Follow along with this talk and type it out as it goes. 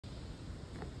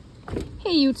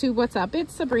Hey YouTube, what's up?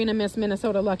 It's Sabrina, Miss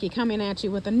Minnesota Lucky, coming at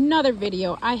you with another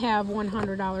video. I have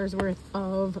 $100 worth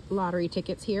of lottery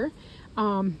tickets here.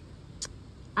 I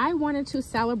wanted to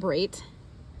celebrate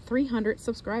 300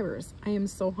 subscribers. I am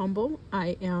so humble.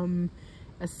 I am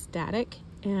ecstatic,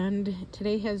 and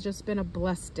today has just been a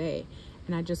blessed day,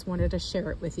 and I just wanted to share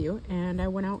it with you. And I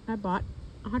went out and I bought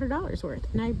 $100 worth,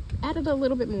 and I added a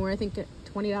little bit more, I think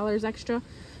 $20 extra,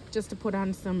 just to put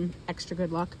on some extra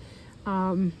good luck.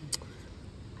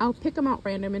 I'll pick them out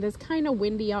random. It is kind of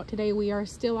windy out today. We are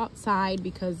still outside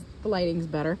because the lighting's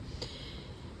better.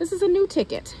 This is a new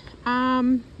ticket.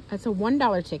 It's a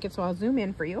 $1 ticket, so I'll zoom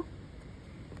in for you.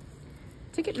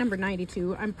 Ticket number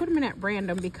 92. I'm putting them in at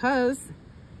random because,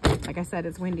 like I said,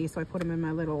 it's windy, so I put them in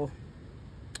my little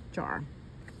jar.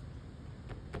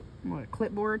 What, a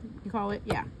clipboard, you call it?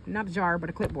 Yeah, not a jar,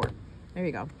 but a clipboard. There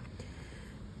you go.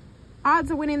 Odds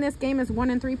of winning this game is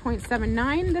 1 in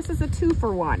 3.79. This is a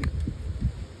 2-for-1.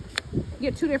 You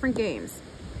get two different games.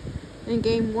 In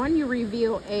game 1, you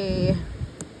reveal a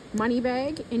money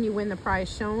bag and you win the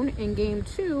prize shown. In game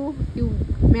 2, you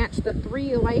match the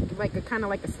three alike, kind of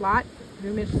like a slot.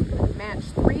 You match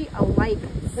three alike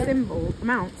symbol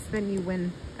amounts, then you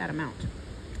win that amount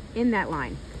in that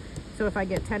line. So if I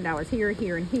get $10 here,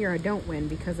 here, and here, I don't win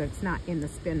because it's not in the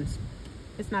spin.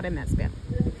 It's not in that spin.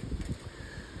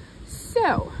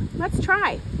 So let's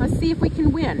try. Let's see if we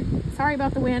can win. Sorry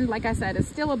about the wind. Like I said, it's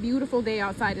still a beautiful day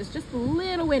outside. It's just a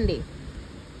little windy.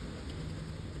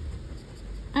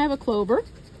 I have a clover,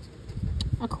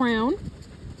 a crown,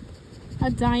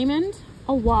 a diamond,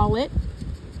 a wallet,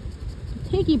 a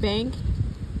piggy bank,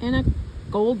 and a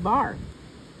gold bar.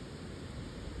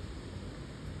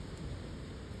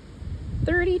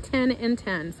 30, 10, and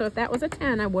 10. So if that was a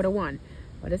 10, I would have won.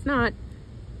 But it's not.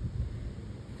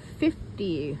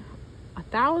 50.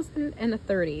 1,000 and a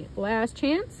 30. Last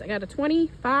chance. I got a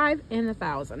 25 and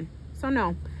 1,000. So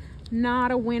no,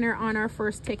 not a winner on our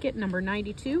first ticket, number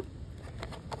 92.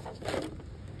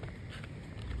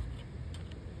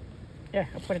 Yeah,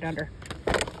 I'll put it under.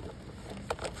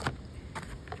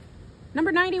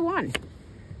 Number 91.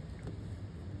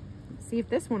 Let's see if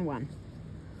this one won.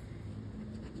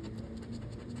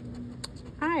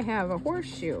 I have a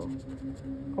horseshoe,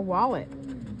 a wallet,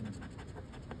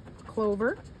 a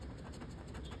clover,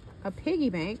 a piggy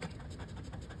bank,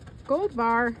 gold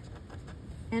bar,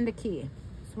 and a key.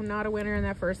 So not a winner in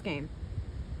that first game.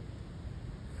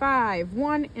 5,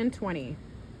 1, and 20.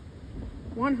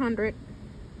 100,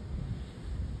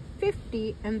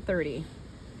 50, and 30.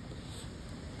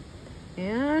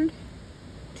 And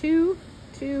 2,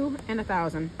 2, and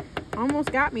 1,000.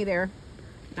 Almost got me there.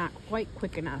 Not quite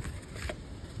quick enough.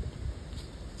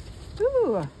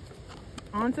 Ooh.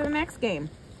 On to the next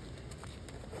game.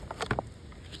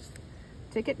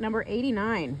 Ticket number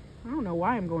 89. I don't know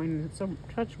why I'm going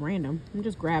such random. I'm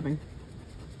just grabbing.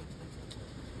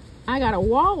 I got a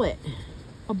wallet,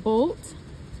 a bolt,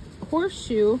 a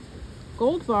horseshoe,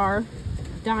 gold bar,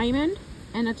 diamond,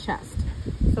 and a chest.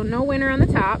 So no winner on the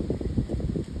top.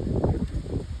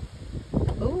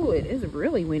 Oh, it is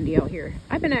really windy out here.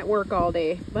 I've been at work all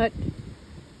day, so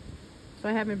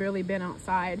I haven't really been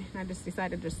outside. I just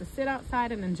decided just to sit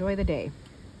outside and enjoy the day.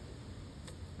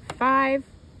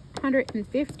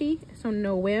 550, so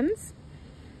no wins.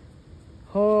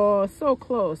 Oh, so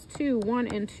close. 2, 1,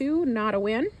 and 2, not a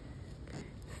win.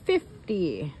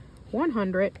 50,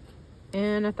 100,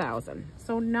 and 1,000,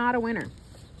 so not a winner.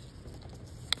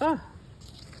 Oh,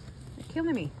 they're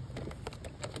killing me.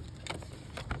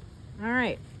 All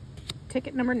right,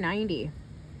 ticket number 90.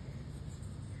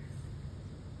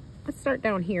 Let's start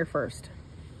down here first.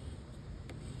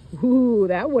 Ooh,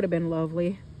 that would have been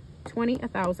lovely. 20,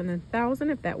 1,000, and 1,000.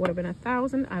 If that would have been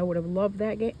 1,000, I would have loved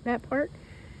that part.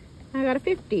 I got a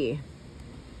 50,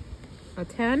 a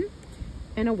 10,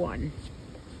 and a 1.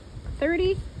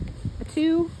 30, a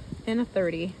 2, and a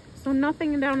 30. So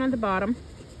nothing down at the bottom.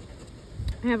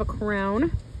 I have a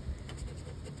crown,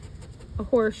 a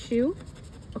horseshoe,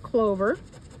 a clover,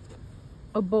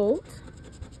 a bolt,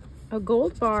 a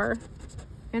gold bar,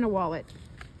 and a wallet.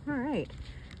 All right.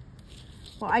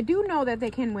 Well, I do know that they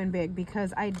can win big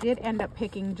because I did end up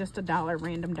picking just a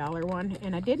random dollar one,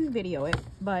 and I didn't video it,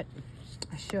 but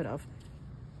I should have,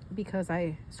 because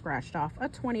I scratched off a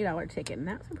 $20 ticket, and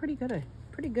that's pretty good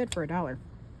for $1.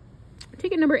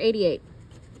 Ticket number 88.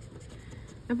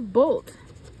 I have a bolt,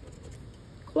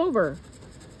 clover,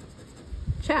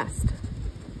 chest,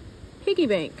 piggy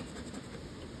bank,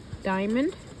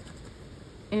 diamond,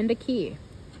 and a key.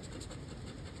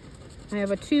 I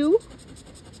have a 2,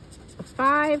 a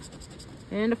 5,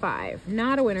 and a 5.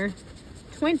 Not a winner.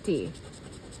 20,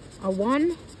 a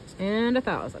 1, and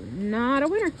 1,000. Not a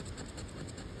winner.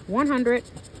 100,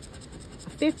 a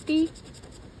 50,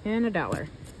 and $1.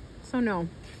 So no,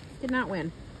 did not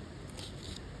win.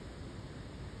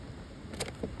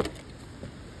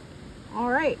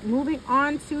 All right, moving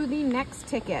on to the next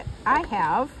ticket. I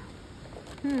have,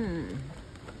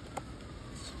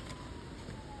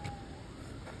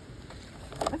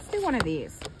 let's do one of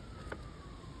these.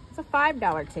 It's a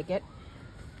 $5 ticket.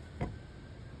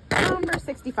 Number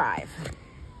 65.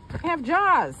 I have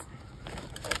Jaws.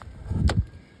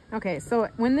 Okay, so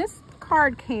when this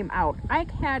card came out, I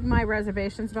had my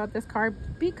reservations about this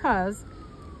card because,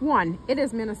 one, it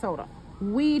is Minnesota.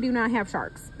 We do not have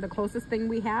sharks. The closest thing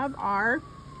we have are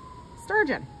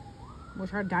sturgeon,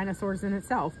 which are dinosaurs in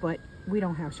itself, but we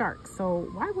don't have sharks. So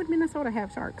why would Minnesota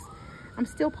have sharks? I'm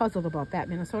still puzzled about that,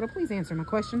 Minnesota. Please answer my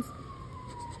questions.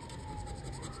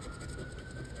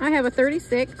 I have a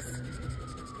 36,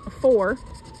 a 4,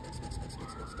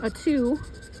 a 2,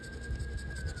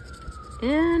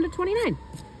 and a 29.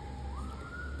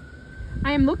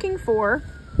 I am looking for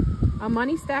a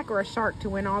money stack or a shark to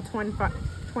win all 20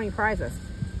 prizes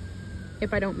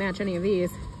if I don't match any of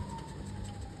these.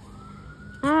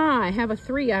 I have a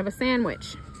 3. I have a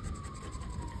sandwich.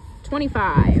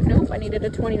 25. Nope, I needed a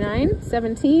 29.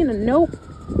 17. And nope.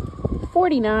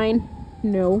 49.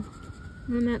 No.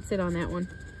 And that's it on that one.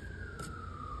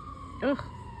 Ugh.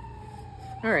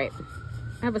 All right.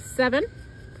 I have a 7,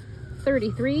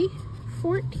 33,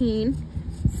 14,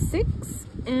 6,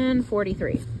 and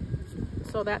 43.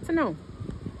 So that's a no.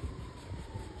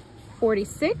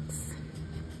 46,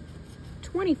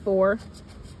 24,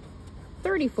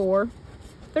 34,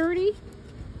 30,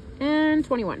 and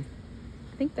 21.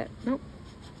 I think that, nope.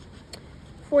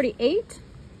 48,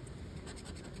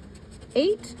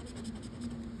 8,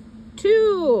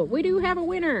 2. We do have a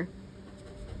winner.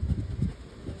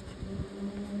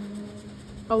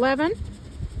 11,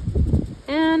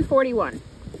 and 41.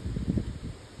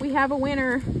 We have a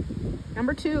winner.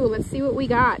 Number 2. Let's see what we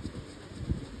got.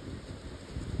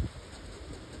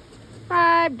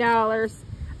 $5.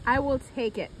 I will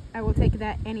take it. I will take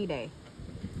that any day.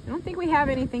 I don't think we have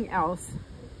anything else.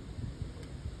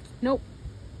 Nope.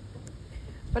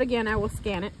 But again, I will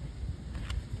scan it.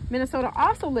 Minnesota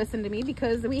also listened to me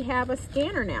because we have a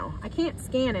scanner now. I can't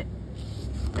scan it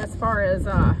as far as,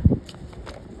 oh,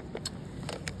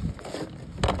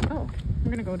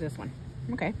 we're gonna go this one.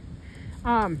 Okay.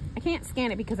 I can't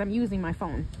scan it because I'm using my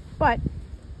phone, but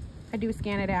I do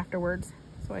scan it afterwards,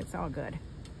 so it's all good.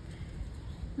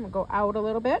 I'm gonna go out a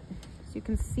little bit so you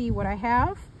can see what I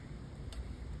have.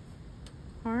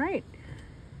 All right.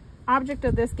 Object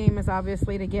of this game is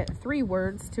obviously to get 3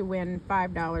 words to win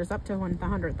 $5 up to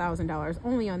 $100,000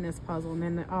 only on this puzzle, and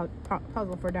then the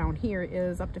puzzle for down here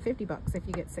is up to $50 if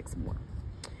you get 6 more.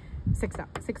 6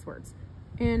 words.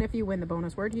 And if you win the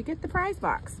bonus word, you get the prize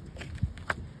box.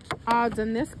 Odds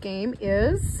in this game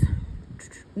is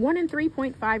 1 in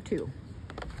 3.52.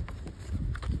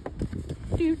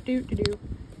 Do.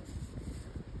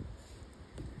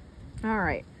 All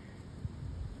right.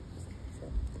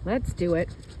 Let's do it.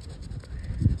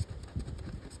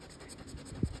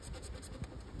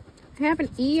 I have an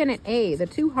E and an A, the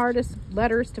 2 hardest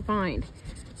letters to find.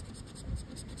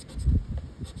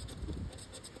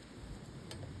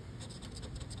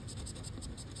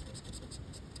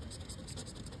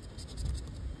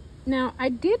 Now, I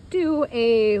did do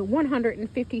a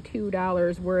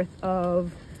 $152 worth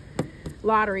of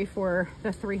lottery for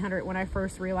the 300 when I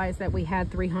first realized that we had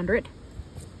 300.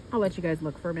 I'll let you guys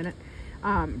look for a minute.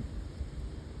 And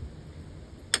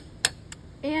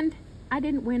I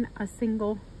didn't win a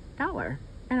single dollar.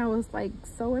 And I was like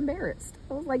so embarrassed.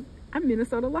 I was like, I'm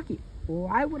Minnesota lucky.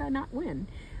 Why would I not win?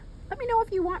 Let me know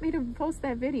if you want me to post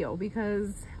that video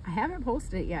because I haven't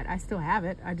posted it yet. I still have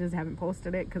it. I just haven't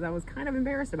posted it because I was kind of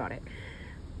embarrassed about it.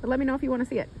 But let me know if you want to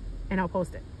see it and I'll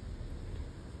post it.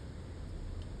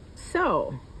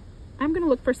 So I'm going to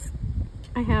look for,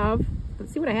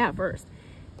 let's see what I have first.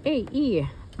 A, E,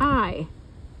 I,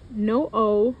 no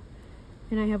O,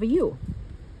 and I have a U.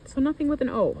 So nothing with an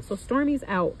O. So Stormy's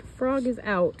out. Frog is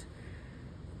out.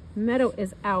 Meadow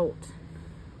is out.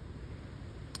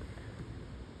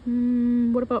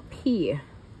 What about P?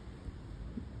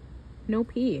 No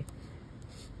P.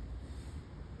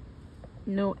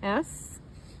 No S.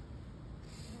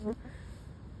 What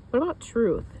about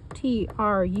truth?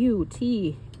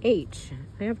 T-R-U-T-H.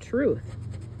 I have truth.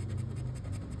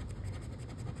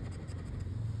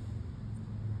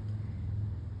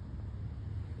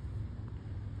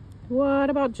 What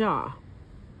about jaw?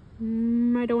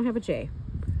 I don't have a J.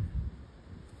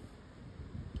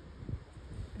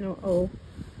 No O.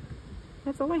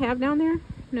 That's all I have down there?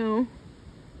 No.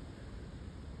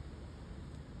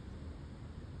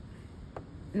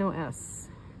 No S.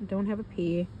 Don't have a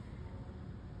P.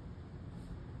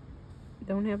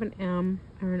 Don't have an M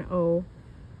or an O.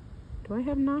 Do I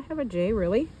not have a J,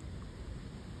 really?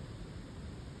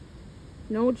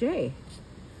 No J.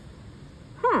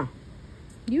 Huh.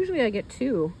 Usually I get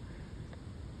 2.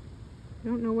 I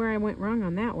don't know where I went wrong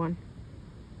on that one.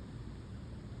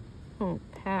 Oh,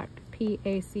 packed.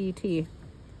 P-A-C-T.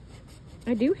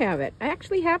 I do have it. I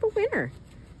actually have a winner.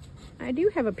 I do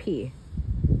have a P.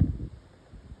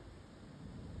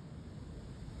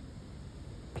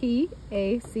 P-A-C-T-P-E-A.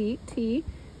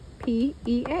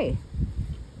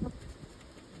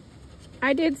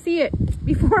 I did see it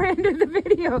before I ended the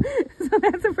video, so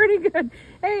that's a pretty good.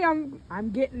 Hey, I'm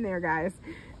getting there, guys.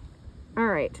 All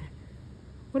right.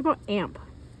 What about amp?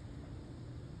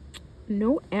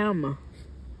 No M.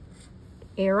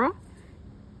 Era.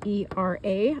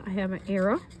 E-R-A. I have an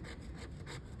era.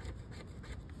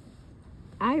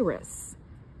 Iris.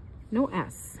 No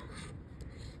S.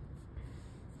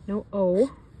 No O.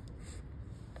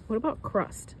 What about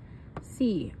crust?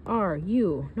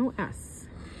 C-R-U. No S.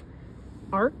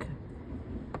 Arc.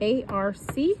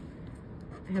 A-R-C.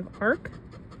 I have arc.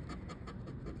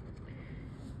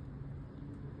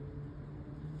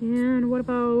 And what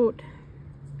about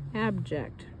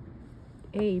abject?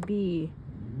 A-B.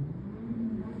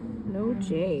 No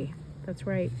J. That's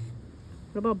right.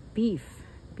 What about beef?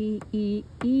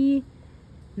 B-E-E.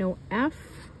 No F.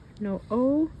 No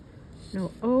O.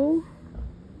 No O.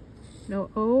 No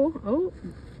O. Oh.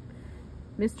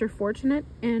 Mr. Fortunate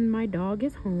and my dog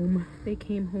is home. They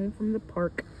came home from the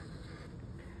park.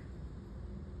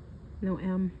 No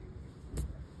M.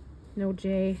 No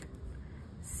J.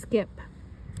 Skip.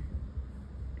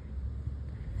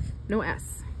 No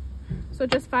S. So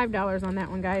just $5 on that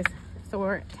one, guys. So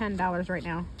we're at $10 right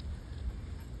now.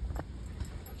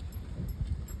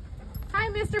 Hi,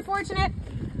 Mr. Fortunate.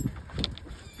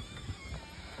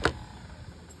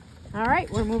 All right,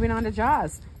 we're moving on to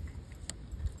Jaws.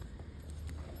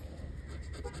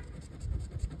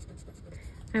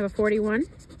 I have a 41,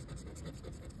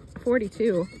 a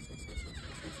 42,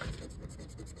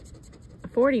 a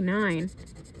 49,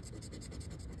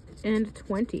 and a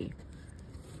 20.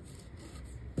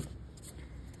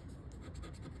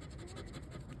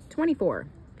 24.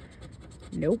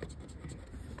 Nope.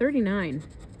 39.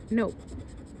 Nope.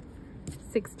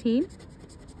 16.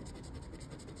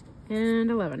 And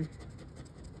 11.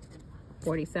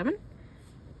 47.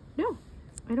 No,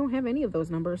 I don't have any of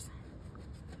those numbers.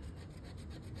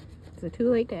 Is it too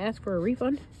late to ask for a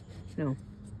refund? No,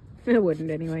 I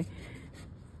wouldn't anyway.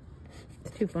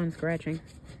 It's too fun scratching.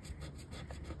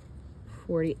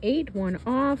 48, 1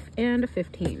 off, and a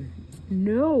 15.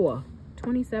 No.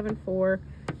 27, 4,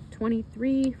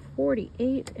 23,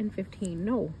 48, and 15.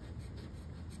 No.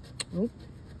 Nope.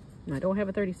 I don't have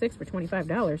a 36 for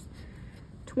 $25.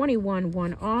 21,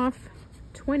 1 off,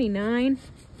 29,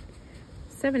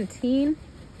 17,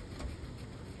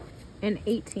 and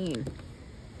 18.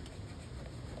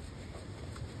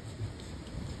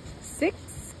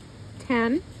 6,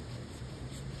 10,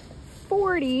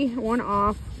 40, 1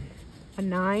 off, a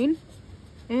 9,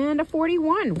 and a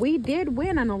 41. We did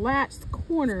win on the last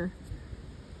corner.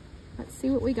 Let's see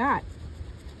what we got.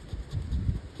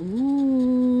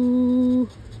 Ooh,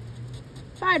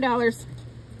 $5.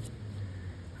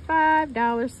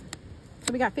 $5.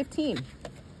 So we got 15.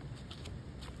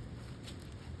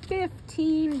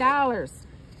 $15.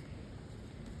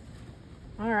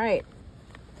 All right.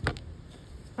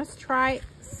 Let's try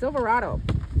Silverado.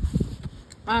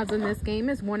 Odds in this game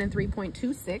is 1 in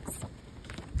 3.26.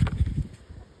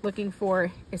 Looking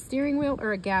for a steering wheel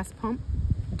or a gas pump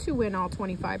to win all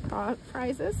 25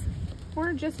 prizes,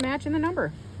 or just matching the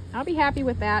number. I'll be happy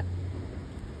with that.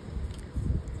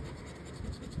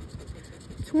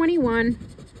 21,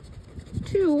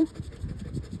 2,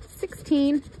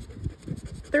 16,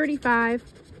 35,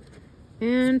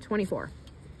 and 24.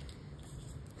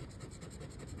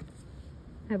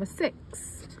 I have a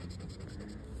 6,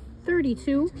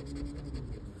 32,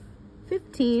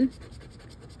 15,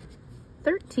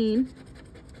 13,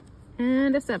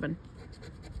 and a 7.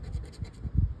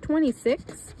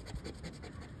 26,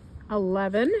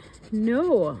 11,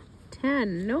 no.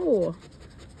 10, no.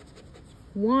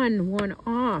 1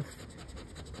 off.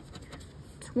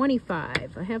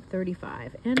 25, I have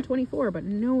 35, and 24, but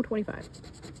no 25.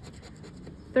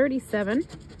 37,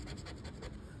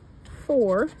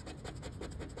 4,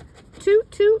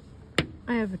 2,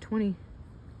 I have a 20.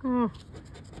 Oh.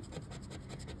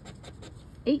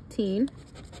 18,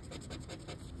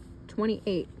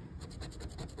 28,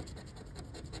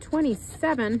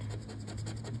 27,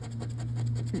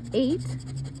 8,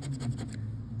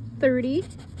 30,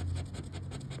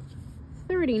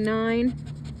 39,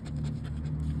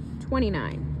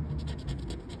 29.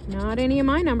 Not any of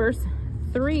my numbers.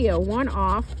 3, a 1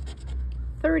 off.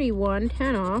 31,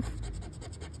 10 off.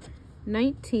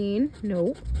 19,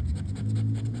 nope.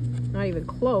 Not even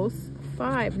close.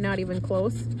 5, not even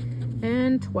close.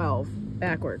 And 12,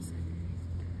 backwards.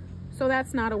 So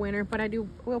that's not a winner, but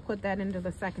we'll put that into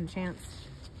the second chance.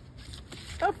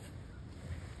 Oh.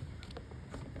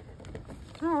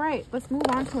 All right, let's move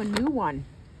on to a new one.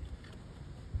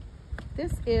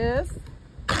 This is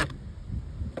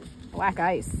black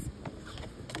ice.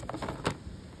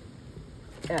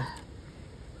 Ugh.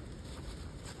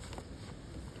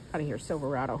 Out of here,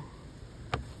 Silverado.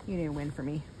 You didn't win for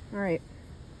me. All right.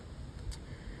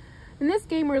 In this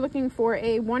game, we're looking for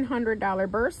a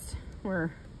 $100 burst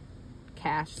or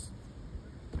cash,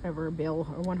 whatever bill,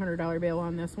 or $100 bill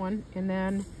on this one. And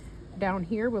then down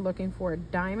here, we're looking for a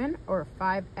diamond or a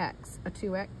 5X, a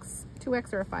 2X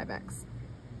or a 5X.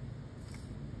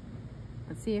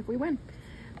 Let's see if we win.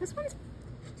 This one's,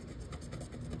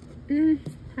 I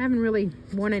haven't really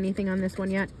won anything on this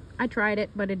one yet. I tried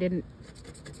it, but it didn't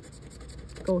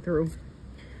go through.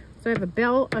 So I have a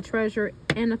bell, a treasure,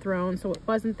 and a throne, so it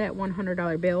wasn't that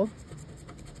 $100 bill.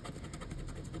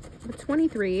 But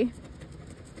 23,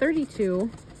 32,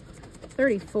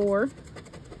 34,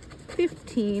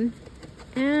 15,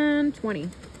 and 20.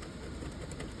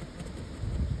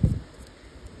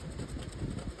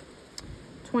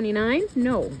 29,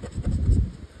 no.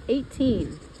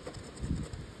 18,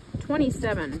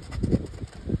 27,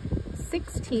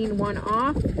 16, 1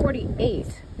 off.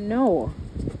 48, no.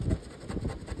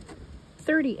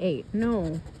 38,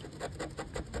 no.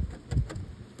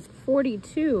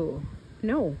 42,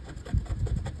 no.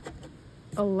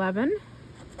 11,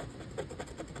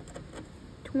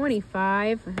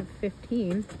 25, I have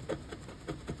 15,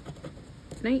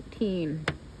 19,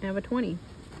 I have a 20,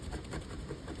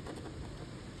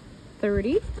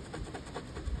 30,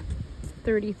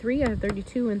 33, I have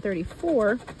 32 and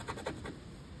 34,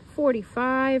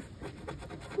 45,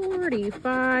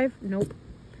 45, nope.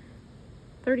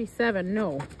 37,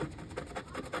 no.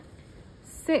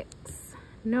 6,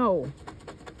 no.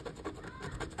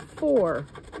 4,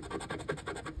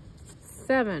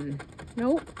 7,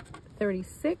 nope.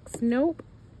 36, nope.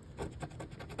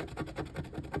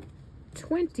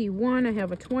 21, I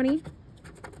have a 20.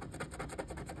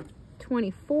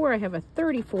 24, I have a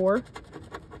 34.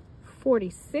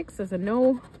 46 is a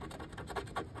no.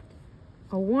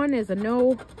 A 1 is a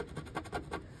no.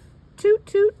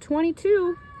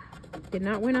 22. Did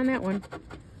not win on that one.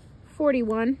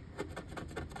 41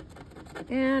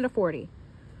 and a 40.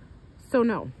 So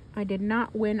no, I did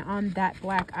not win on that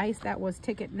black ice. That was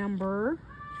ticket number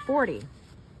 40.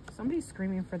 Somebody's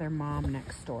screaming for their mom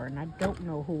next door, and I don't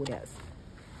know who it is.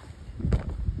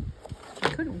 I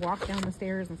couldn't walk down the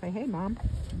stairs and say, hey, Mom,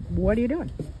 what are you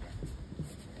doing?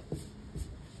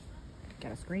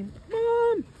 Gotta scream,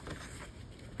 Mom!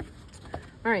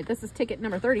 All right, this is ticket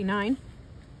number 39.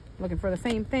 Looking for the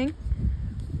same thing.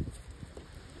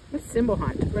 This symbol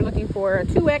hunt. We're looking for a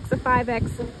 2X, a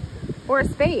 5X, or a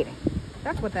spade.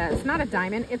 That's what that is. It's not a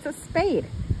diamond, it's a spade.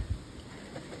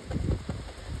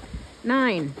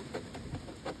 9,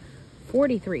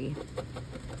 43,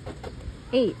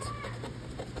 8,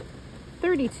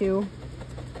 32,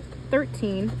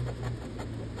 13,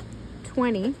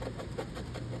 20,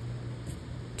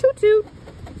 22,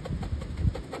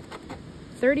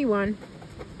 31,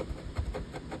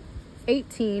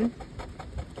 18,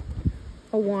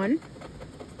 a 1,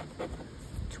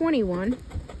 21,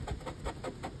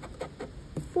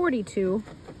 42,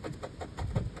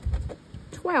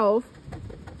 12,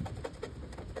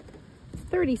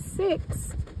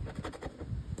 36,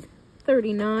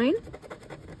 39,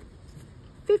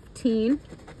 15,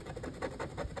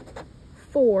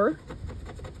 4,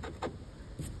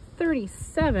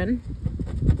 37,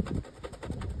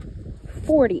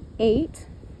 48,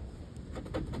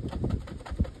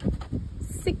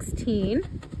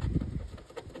 16,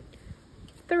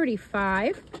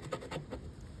 35,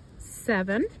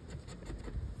 7,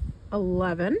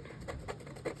 11,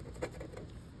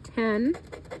 10,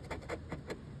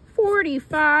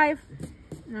 45.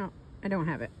 No, I don't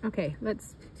have it. Okay,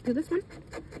 let's do this one.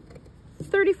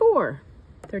 34,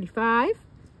 35,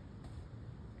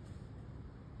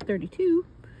 32,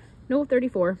 no,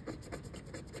 34,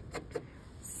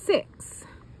 6,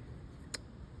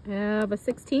 I have a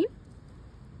 16,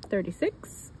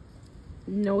 36,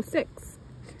 no 6,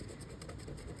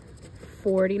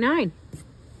 49,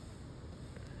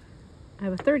 I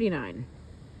have a 39,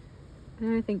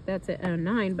 and I think that's it, a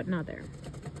 9, but not there.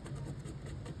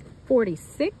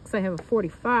 46, I have a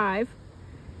 45,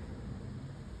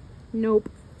 Nope.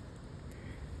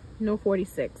 No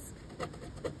 46.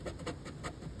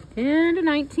 And a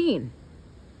 19.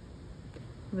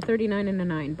 I have a 39 and a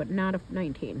 9, but not a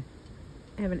 19.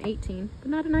 I have an 18, but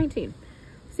not a 19.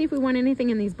 See if we want anything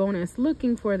in these bonus.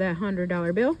 Looking for that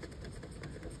 $100 bill.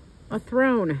 A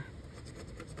throne.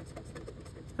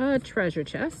 A treasure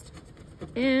chest.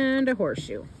 And a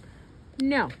horseshoe.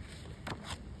 No.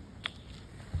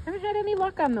 Haven't had any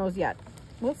luck on those yet.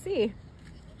 We'll see.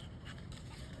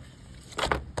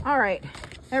 All right.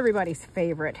 Everybody's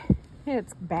favorite.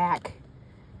 It's back.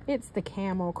 It's the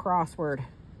camo crossword.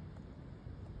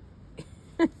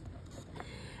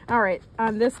 All right,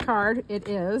 on this card, it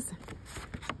is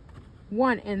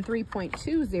 1 and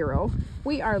 3.20.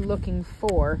 We are looking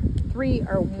for 3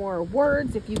 or more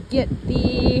words. If you get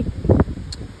the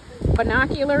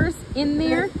binoculars in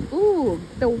there, ooh,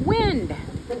 the wind.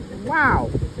 Wow,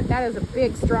 that is a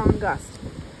big, strong gust.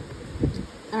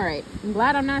 All right, I'm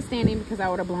glad I'm not standing because I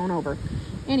would have blown over.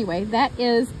 Anyway, that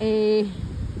is a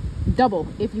double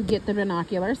if you get the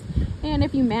binoculars. And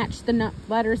if you match the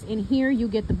letters in here, you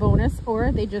get the bonus,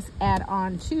 or they just add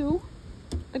on to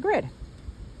the grid.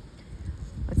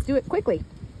 Let's do it quickly.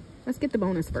 Let's get the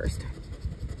bonus first.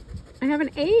 I have an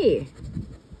A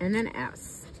and an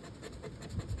S,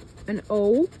 an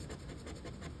O,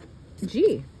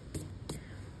 G.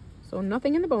 So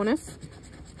nothing in the bonus,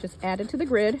 just added to the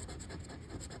grid.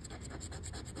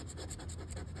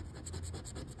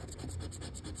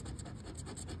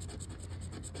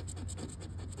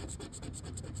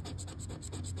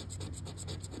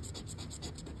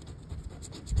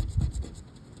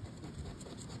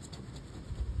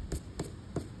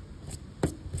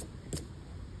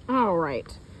 All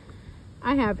right,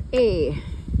 I have A,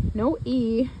 no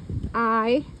E,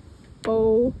 I,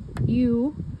 O,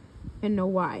 U, and no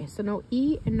Y. So no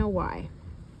E and no Y.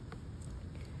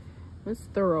 Let's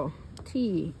thorough.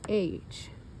 T, H,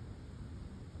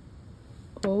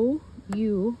 O,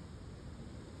 U,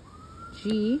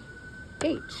 G,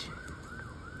 H.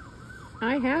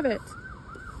 I have it.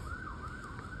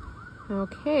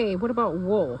 Okay, what about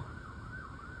wool?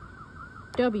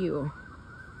 W,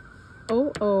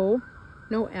 O,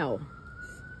 no L.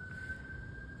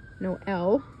 No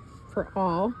L for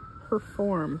all,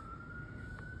 perform.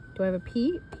 Do I have a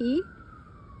P? P?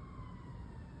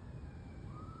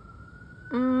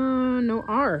 No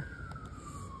R.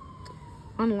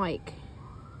 Unlike.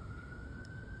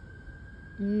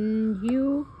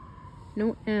 U,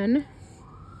 no N.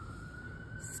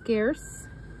 Scarce.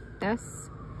 S,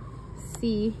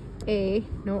 C, A,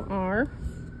 no R.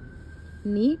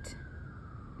 Neat.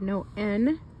 No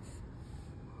N.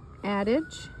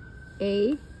 Adage.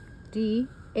 A, D,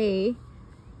 A,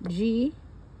 G,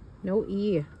 no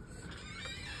E.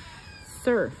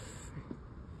 Surf.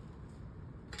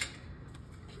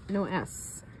 No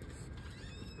S.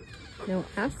 No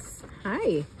S.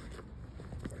 Hi.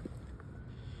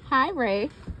 Hi, Ray.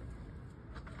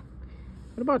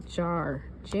 What about jar?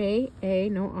 J, A,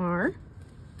 no R.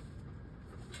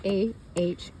 A,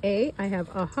 H, A. I have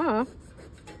aha.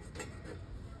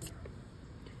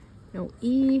 No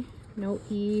E, no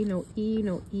E, no E,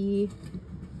 no E,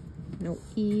 no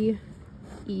E,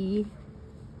 E,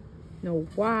 no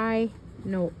Y,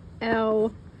 no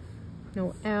L,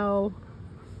 no L,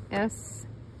 S,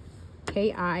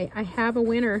 K, I. I have a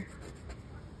winner.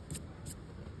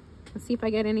 Let's see if I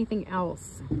get anything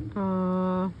else.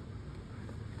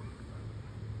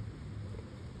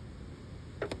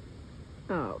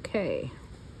 Okay.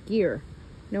 Gear.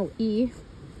 No E.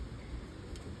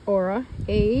 Aura.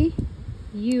 A,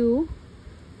 U,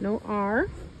 no R,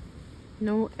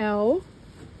 no L,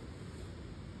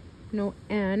 no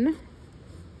N,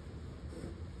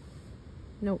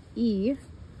 no E,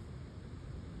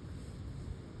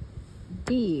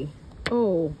 D,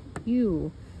 O,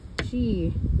 U,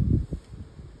 G,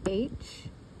 H,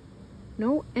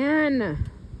 no N.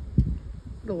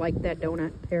 I like that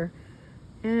donut there.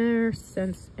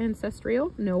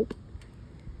 Ancestral, nope.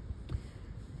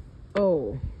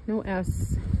 O, no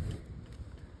S,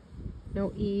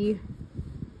 no E,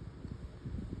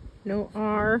 no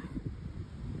R,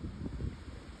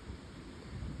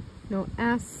 no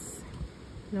S,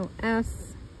 no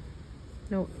S,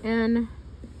 no N,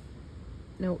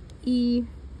 no E,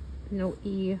 no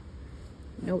E,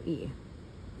 no E,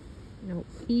 no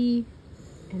E,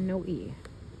 and no E.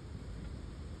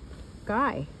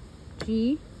 Guy,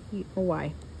 G, E, O,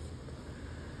 Y.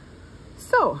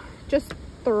 So, just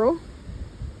through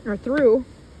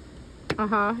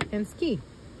aha and ski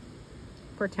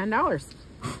for $10.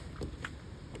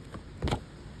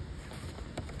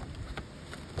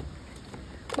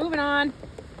 Moving on.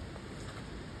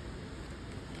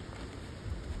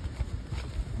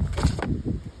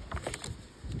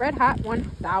 Red Hot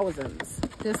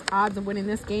 1000s. This odds of winning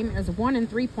this game is 1 in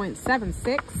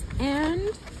 3.76, and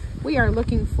we are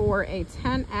looking for a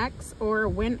 10x or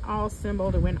win all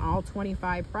symbol to win all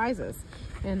 25 prizes.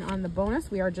 And on the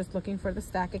bonus, we are just looking for the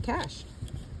stack of cash.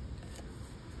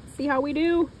 See how we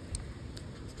do.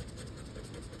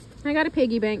 I got a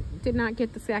piggy bank, did not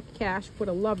get the stack of cash. Would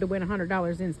have loved to win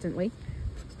 $100 instantly.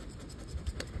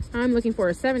 I'm looking for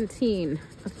a 17,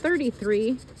 a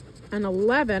 33, an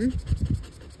 11,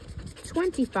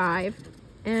 25,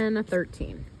 and a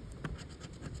 13.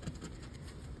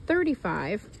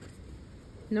 35.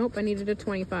 Nope, I needed a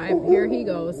 25. Here he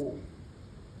goes.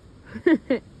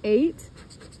 8.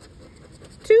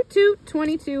 2,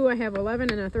 22. I have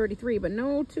 11 and a 33, but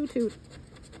no 2.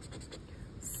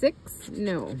 6,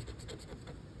 no.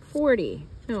 40,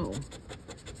 no.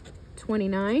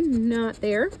 29, not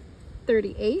there.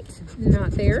 38,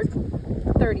 not there.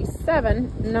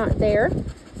 37, not there.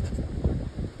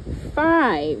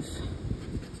 5,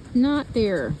 not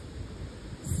there.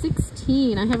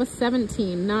 16, I have a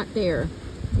 17, not there.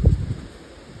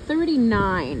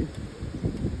 39,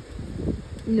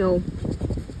 no.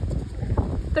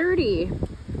 30,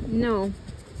 no.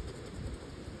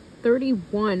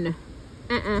 31,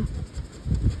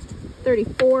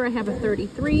 34, I have a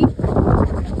 33.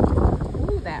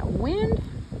 Ooh, that wind.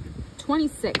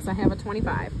 26, I have a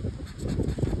 25.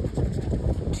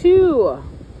 2,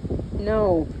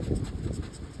 no.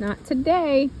 Not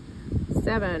today.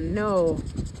 7, no.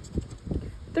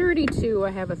 32,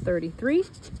 I have a 33.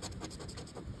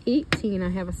 18, I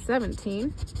have a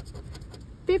 17.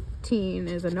 15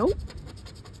 is a no.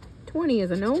 20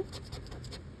 is a no.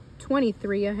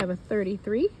 23, I have a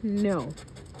 33. No.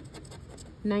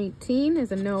 19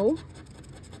 is a no.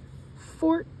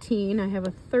 14, I have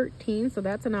a 13, so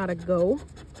that's not a go.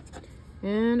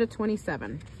 And a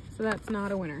 27, so that's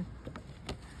not a winner.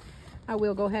 I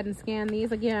will go ahead and scan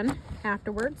these again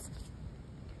afterwards.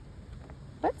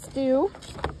 Let's do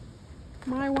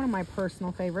one of my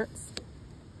personal favorites.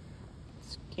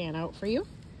 Scan out for you.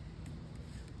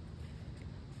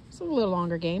 It's a little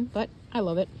longer game, but I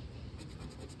love it.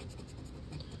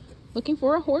 Looking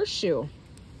for a horseshoe.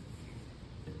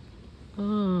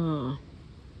 Got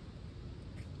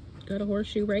a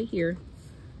horseshoe right here.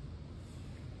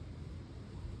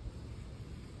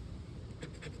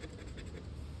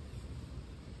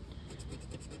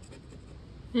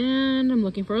 And I'm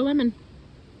looking for a lemon.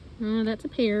 That's a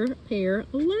pear, a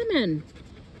lemon.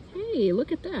 Hey,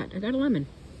 look at that. I got a lemon.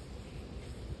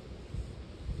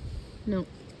 No.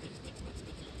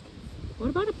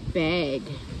 What about a bag?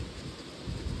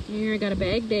 Here, I got a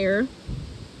bag there.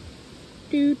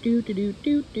 Do.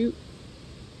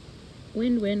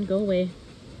 Wind, go away.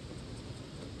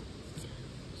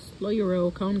 Slow your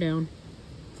roll, calm down.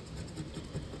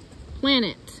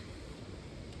 Planet.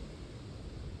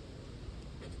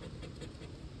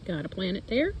 Got a planet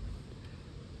there.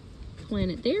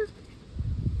 Planet there.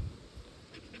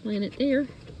 Planet there.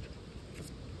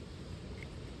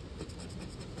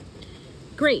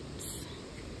 Grapes.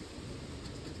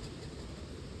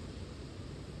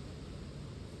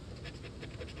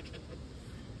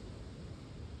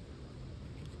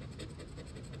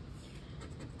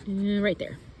 And right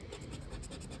there.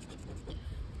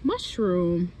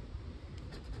 Mushroom.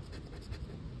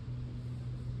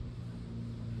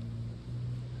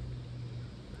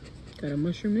 Got a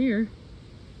mushroom there.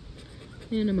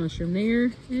 And a mushroom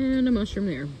there. And a mushroom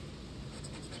there.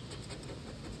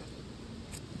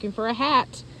 Looking for a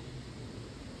hat.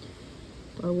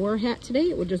 If I wore a hat today,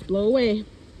 it would just blow away.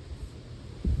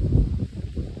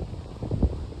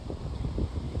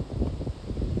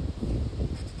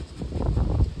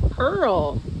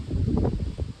 Pearl.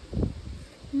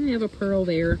 I have a pearl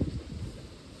there.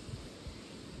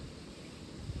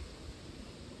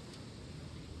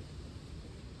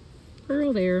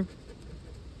 Pearl there.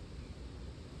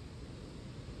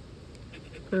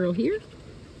 Pearl here.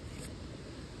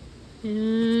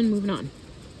 And moving on.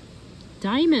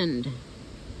 Diamond.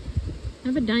 I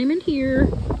have a diamond here. A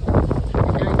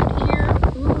diamond here.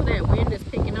 Ooh, that wind is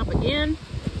picking up again.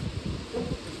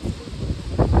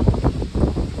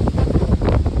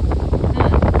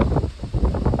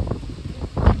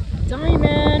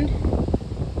 Diamond.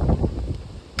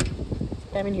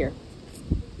 Diamond here.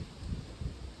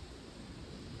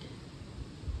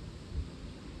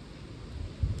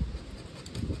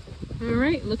 All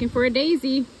right, looking for a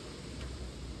daisy.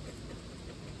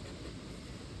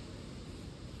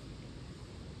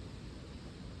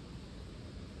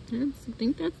 I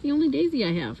think that's the only daisy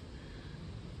I have.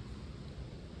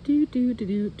 Daisy,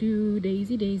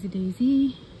 daisy,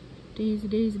 daisy.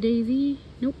 Daisy.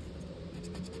 Nope.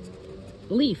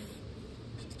 Leaf.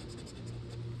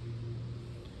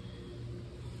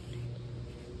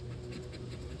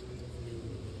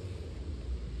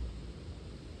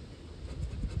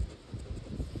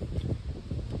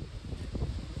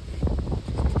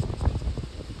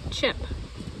 chip.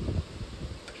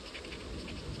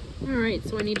 Alright,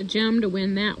 so I need a gem to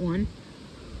win that one.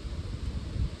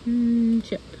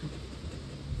 Chip.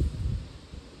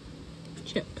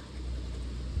 Chip.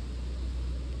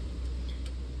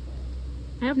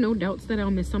 I have no doubts that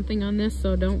I'll miss something on this,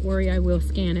 so don't worry, I will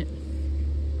scan it.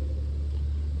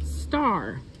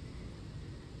 Star.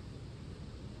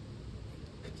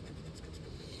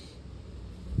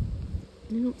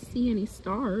 I don't see any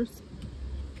stars.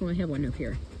 Oh, I have one up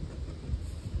here.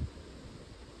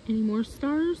 Any more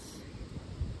stars?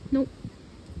 Nope.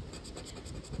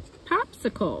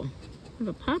 Popsicle. I have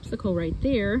a popsicle right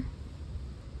there.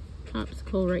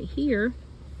 Popsicle right here.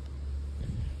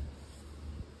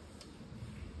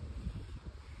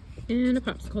 And a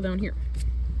popsicle down here.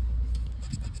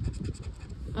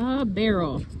 A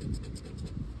barrel.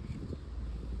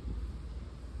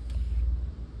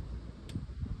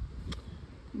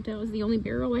 That was the only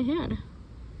barrel I had.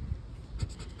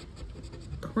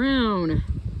 Crown.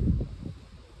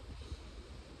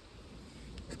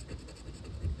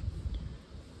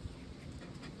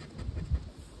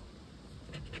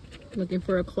 Looking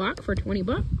for a clock for 20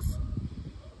 bucks.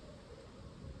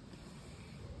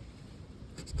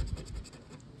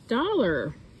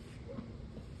 Dollar.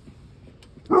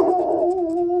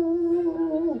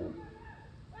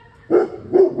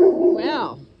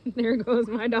 Well, there goes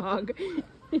my dog.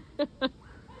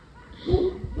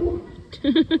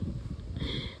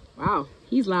 Wow,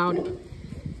 he's loud.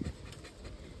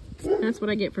 That's what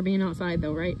I get for being outside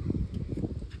though, right?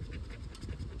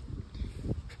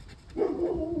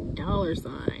 Dollar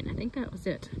sign. I think that was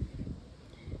it.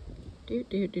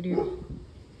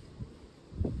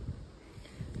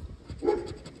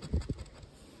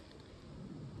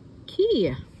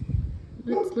 Key.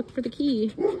 Let's look for the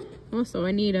key. Also,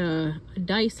 I need a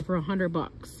dice for 100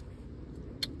 bucks.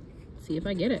 Let's see if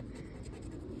I get it.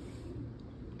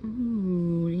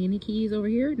 Ooh, any keys over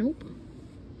here? Nope.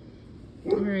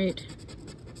 All right.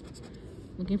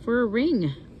 Looking for a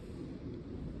ring.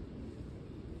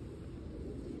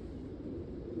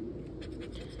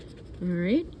 All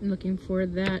right, I'm looking for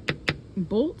that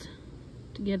bolt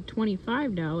to get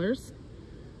 $25.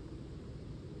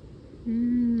 I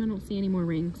don't see any more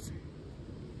rings.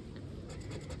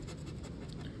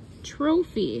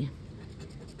 Trophy.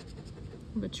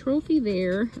 I have a trophy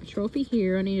there, a trophy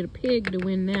here. I need a pig to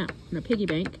win that, and a piggy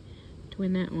bank to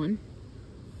win that one.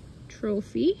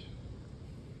 Trophy.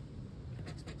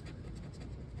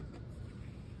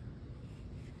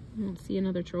 I don't see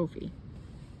another trophy.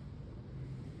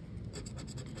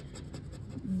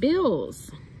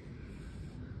 Bills.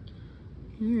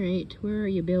 All right, where are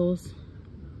you, bills?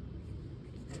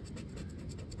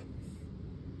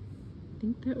 I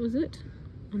think that was it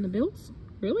on the bills.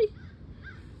 Really?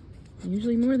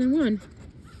 Usually more than one.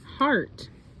 Heart.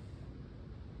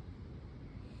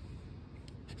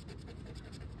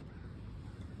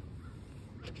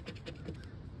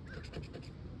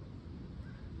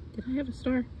 Did I have a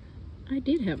star? I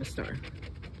did have a star.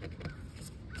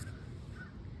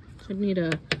 So I need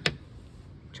a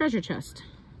treasure chest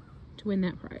to win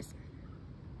that prize.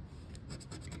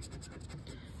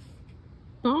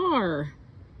 Bar.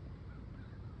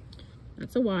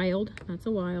 That's a wild. That's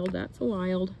a wild. That's a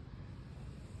wild.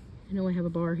 I know I have a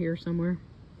bar here somewhere.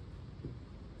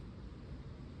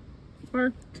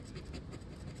 Bar.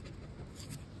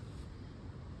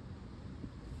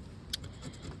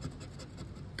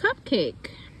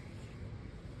 Cupcake.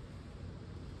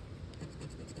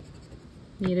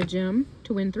 Need a gem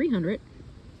to win 300.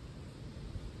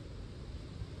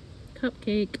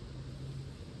 Cupcake.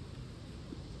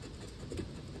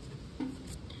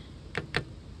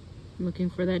 I'm looking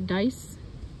for that dice.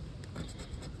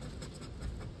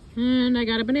 And I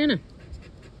got a banana.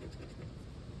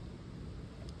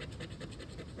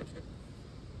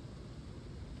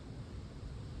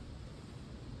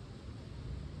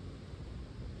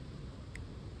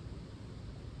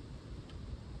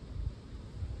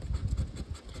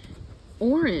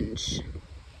 Orange.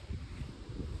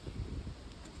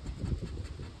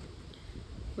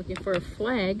 Looking for a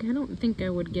flag. I don't think I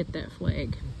would get that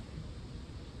flag.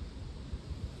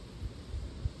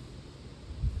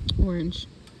 Orange.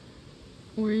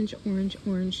 Orange, orange,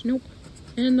 orange. Nope.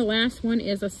 And the last one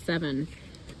is a 7.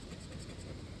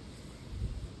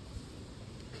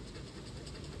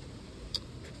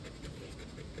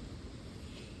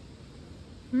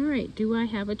 All right, do I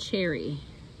have a cherry?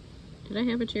 Did I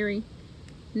have a cherry?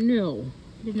 No,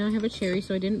 I did not have a cherry,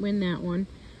 so I didn't win that one.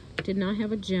 Did not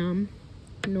have a gem,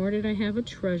 nor did I have a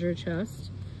treasure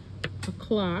chest, a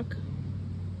clock,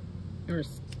 or a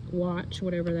watch,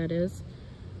 whatever that is.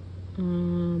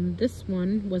 This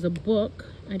one was a book.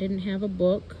 I didn't have a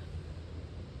book.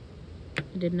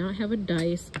 I did not have a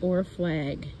dice or a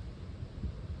flag.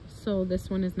 So this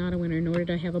one is not a winner, nor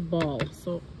did I have a ball.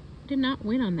 So I did not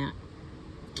win on that.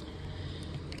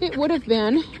 It would have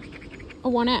been a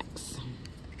 1X.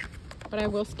 But I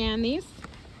will scan these.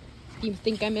 If you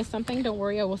think I missed something, don't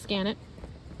worry, I will scan it.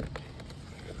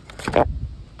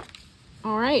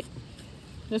 All right,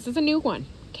 this is a new one.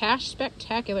 Cash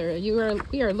Spectacular.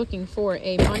 We are looking for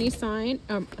a money sign,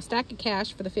 a stack of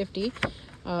cash for the 50,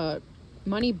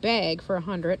 money bag for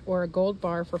 100, or a gold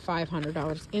bar for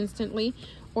 $500 instantly,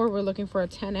 or we're looking for a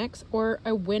 10X or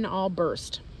a win all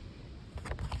burst.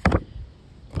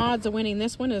 Odds of winning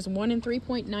this one is 1 in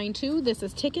 3.92. This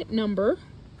is ticket number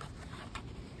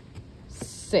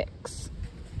 006.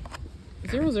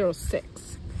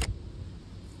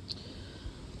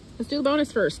 Let's do the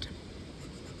bonus first.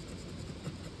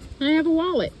 I have a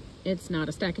wallet. It's not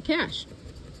a stack of cash.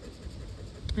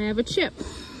 I have a chip.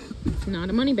 It's not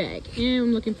a money bag. And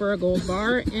I'm looking for a gold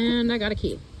bar, and I got a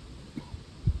key.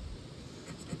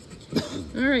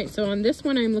 All right, so on this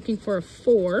one, I'm looking for a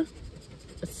 4,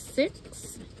 a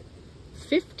 6,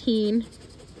 15,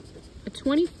 a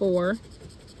 24,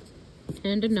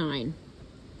 and a 9.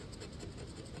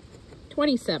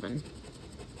 27,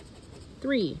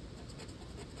 3,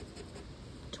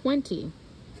 20,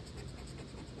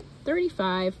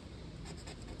 35,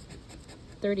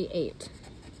 38,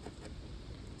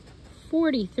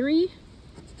 43,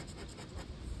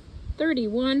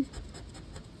 31,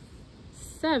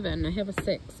 7, I have a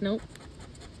 6, nope.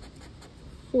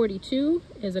 42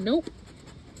 is a nope.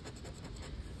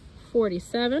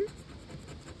 47,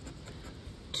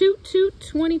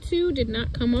 22 did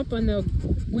not come up on the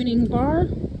winning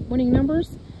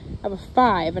numbers. I have a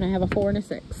 5 and I have a 4 and a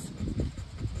 6.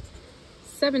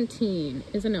 17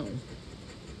 is a no.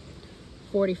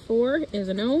 44 is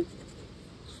a no.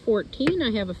 14,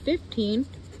 I have a 15.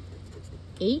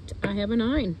 8, I have a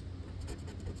 9.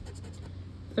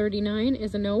 39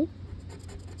 is a no.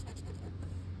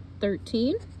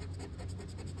 13.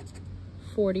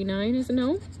 49 is a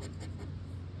no.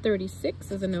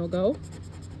 36 is a no-go.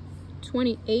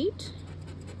 28.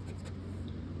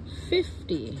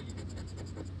 50.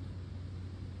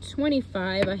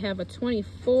 25, I have a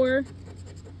 24.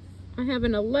 I have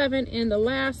an 11, and the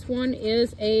last one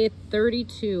is a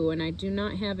 32, and I do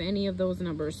not have any of those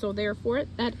numbers. So therefore,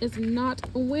 that is not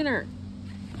a winner.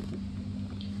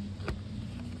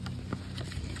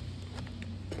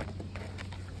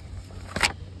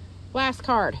 Last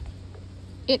card.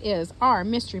 It is our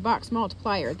mystery box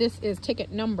multiplier. This is ticket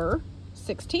number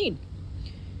 16.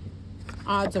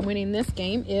 Odds of winning this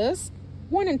game is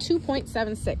 1 in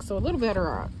 2.76, so a little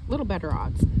better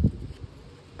odds.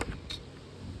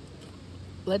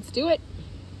 Let's do it.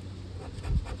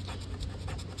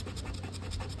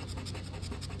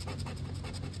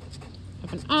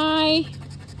 Have an I,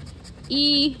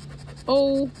 E,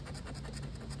 O,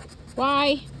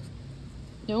 Y,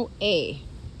 no A,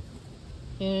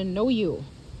 and no U.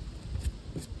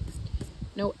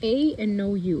 No A and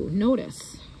no U.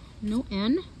 Notice, no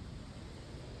N.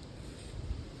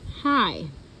 High.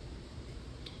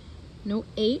 No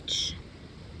H.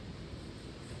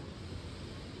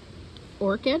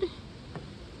 Orchid.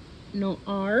 No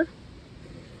R.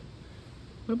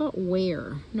 What about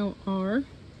where? No R.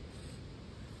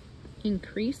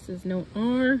 Increase is no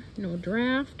R. No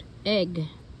draft. Egg.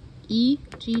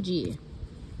 E-G-G.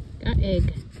 Got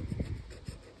egg.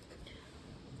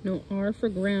 No R for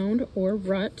ground or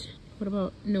rut. What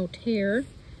about no tear?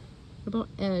 What about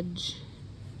edge?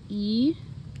 E.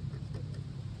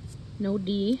 No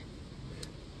D.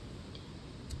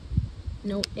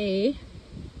 No A.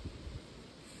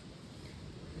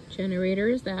 Generator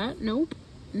is that. Nope.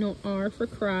 No R for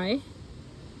cry.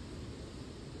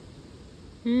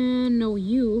 And no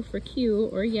U for Q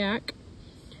or yak.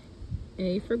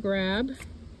 A for grab.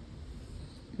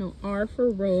 No R for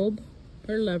robe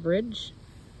or leverage.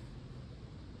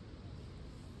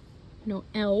 No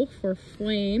L for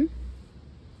flame.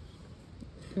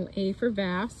 No A for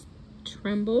vast.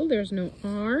 Tremble, there's no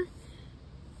R.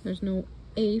 There's no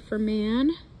A for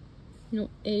man. No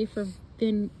A for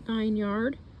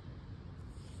vineyard.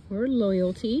 Or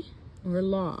loyalty. Or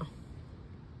law.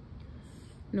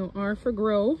 No R for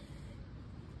grow.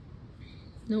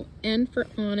 No N for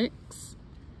onyx.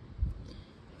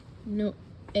 No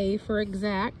A for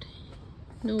exact.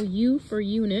 No U for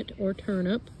unit or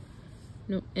turnip.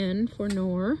 No N for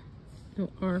nor. No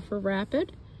R for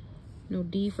rapid. No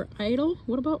D for idle.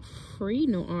 What about free?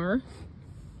 No R.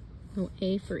 No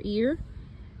A for ear.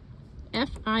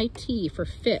 F-I-T for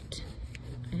fit.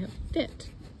 I have fit.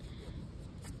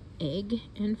 Egg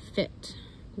and fit.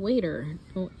 Waiter.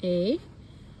 No A.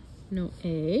 No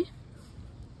A.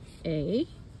 A,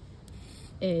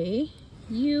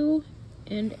 U,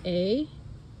 and A,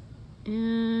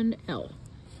 and L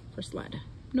for sled.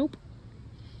 Nope.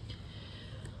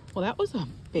 Well, that was a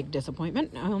big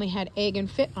disappointment. I only had egg and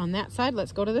fit on that side.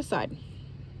 Let's go to this side.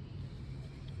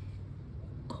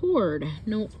 Cord,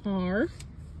 no R.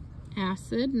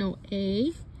 Acid, no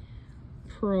A.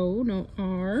 Pro, no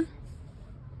R.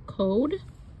 Code,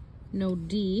 no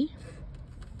D.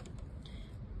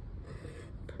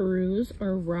 Peruse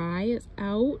or rye is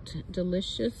out.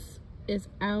 Delicious is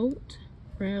out.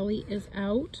 Rally is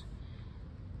out.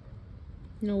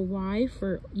 No Y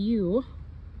for U.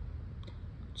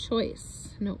 Choice,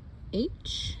 no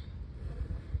H.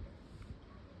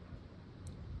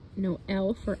 No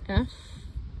L for F,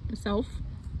 self.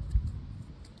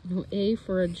 No A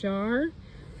for a jar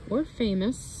or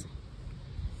famous.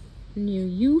 No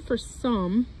U for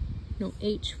some. No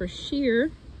H for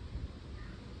sheer.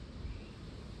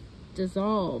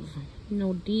 Dissolve.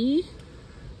 No D.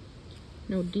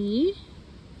 No D.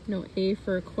 No A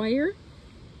for acquire.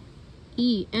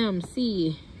 E, M,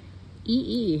 C, E,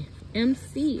 E.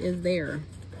 MC is there.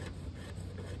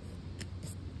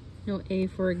 No A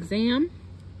for exam.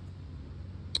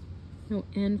 No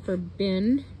N for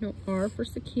bin. No R for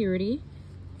security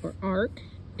or arc.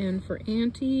 N for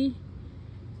anti.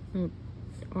 No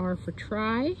R for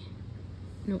try.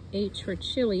 No H for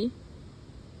chili.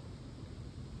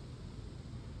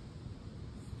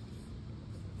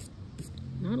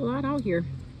 Not a lot out here.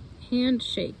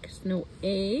 Handshakes. No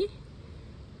A.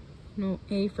 No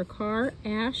A for car,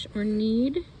 ash, or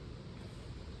need.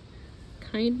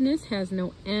 Kindness has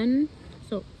no N,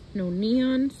 so no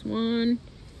neon, swan,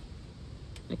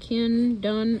 akin,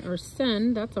 done, or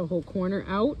send. That's a whole corner.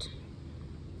 Out.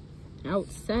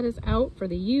 Outset is out for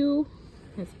the U.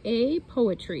 That's A.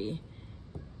 Poetry.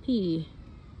 P.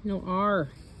 No R.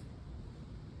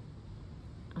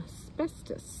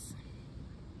 Asbestos.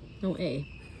 No A.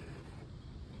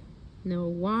 No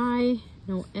Y.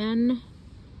 No N.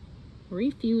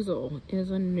 Refusal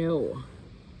is a no.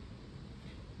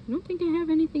 I don't think I have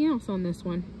anything else on this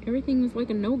one. Everything was like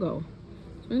a no-go.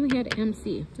 So I only had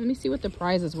MC. Let me see what the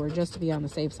prizes were just to be on the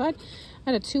safe side.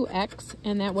 I had a 2X,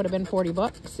 and that would have been 40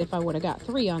 bucks if I would have got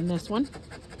 3 on this one.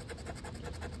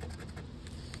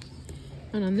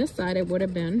 And on this side, it would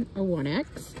have been a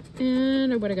 1X,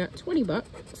 and I would have got 20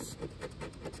 bucks.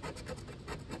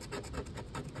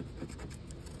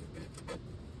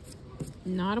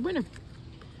 Not a winner.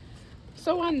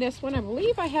 So on this one, I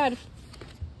believe I had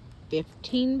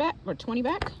 15 back or 20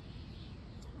 back.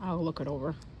 I'll look it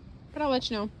over, but I'll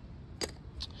let you know.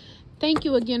 Thank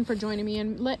you again for joining me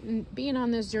and being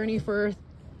on this journey for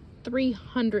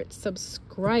 300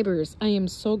 subscribers. I am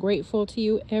so grateful to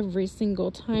you. Every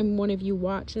single time one of you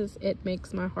watches, it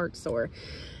makes my heart soar.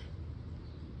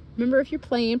 Remember, if you're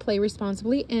playing, play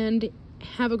responsibly, and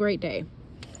have a great day.